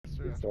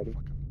Freddy.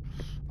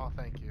 Oh,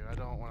 thank you. I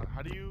don't want to.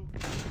 How do you?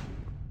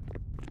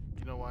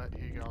 You know what?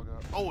 Here you go. I'll go.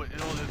 Oh,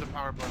 there's a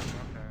power button.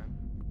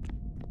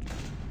 Okay.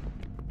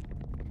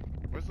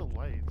 Where's the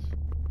lights?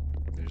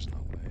 There's no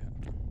way.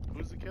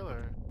 Who's the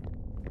killer?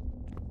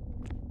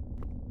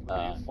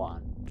 Luis?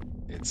 Juan.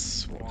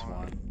 It's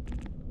one.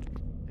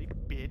 Hey,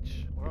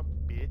 bitch. What up,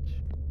 bitch?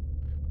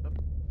 What up,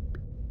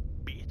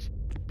 bitch?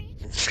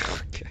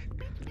 Bitch. Okay.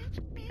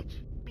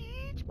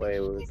 Bitch.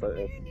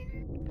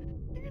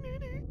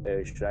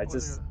 Wait, should I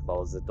just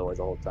close the door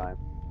the whole time?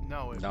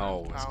 No,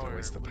 No, burns it's gonna power.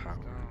 waste the Please power.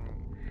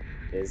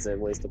 don't. Is it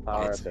waste of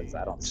power? It's Because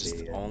I don't just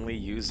see it. only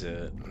use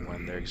it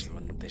when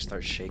they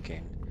start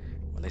shaking.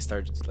 When they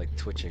start like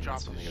twitching,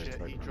 that's when they He start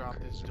going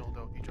dropped his crazy.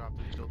 dildo. He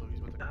dropped his dildo. He's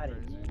about to go God,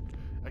 crazy.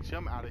 Actually,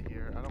 I'm out of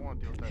here. I don't want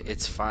to deal with that.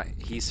 It's nigga. fine.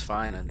 He's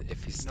fine, and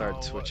if he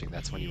starts No, twitching,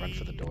 that's when you run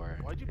for the door.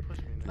 Why'd you push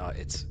me? No,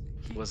 Nigga?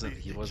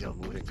 he wasn't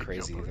moving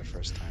crazy the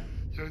first time.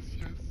 Yes.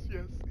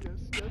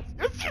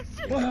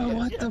 Whoa,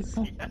 what the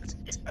fuck?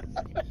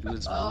 He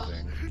was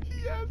moving.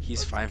 Yes. He's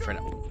let's fine for now.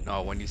 go.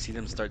 No, when you see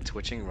them start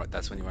twitching,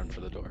 that's when you run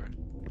for the door.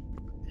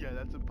 Yeah,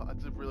 that's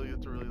really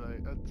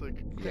like that's like.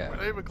 Yeah, We're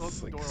not even close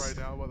to the it's door like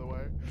right now, by the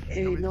way.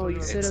 Hey, no,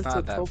 you said It's up to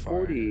not that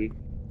far. 12:40.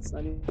 It's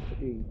not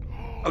even.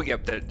 Oh,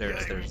 yep,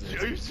 there's.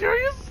 Are you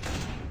serious?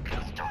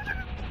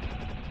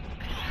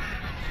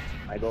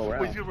 I go Wait,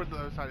 around. he's gonna run to the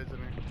other side, isn't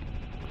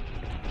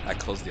he? I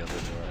closed the other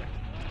door.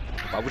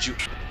 Why would you?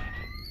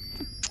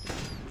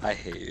 I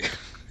hate you.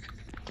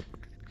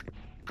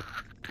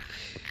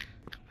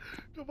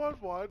 Come on,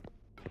 Juan.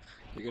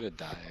 You're gonna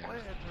die. My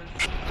head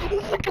hurts.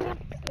 Oh my god!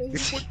 Oh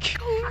my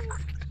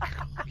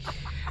god!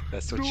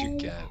 That's what you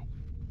get.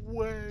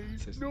 Way.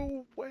 That's what-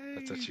 No way!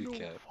 That's what you no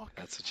get. fucking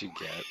That's what you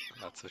get.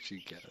 That's what you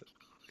get.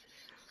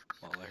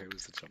 All I heard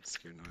was a jump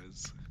scare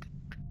noise.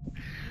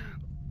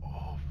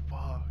 Oh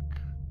fuck.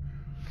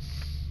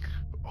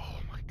 Oh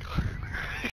my god.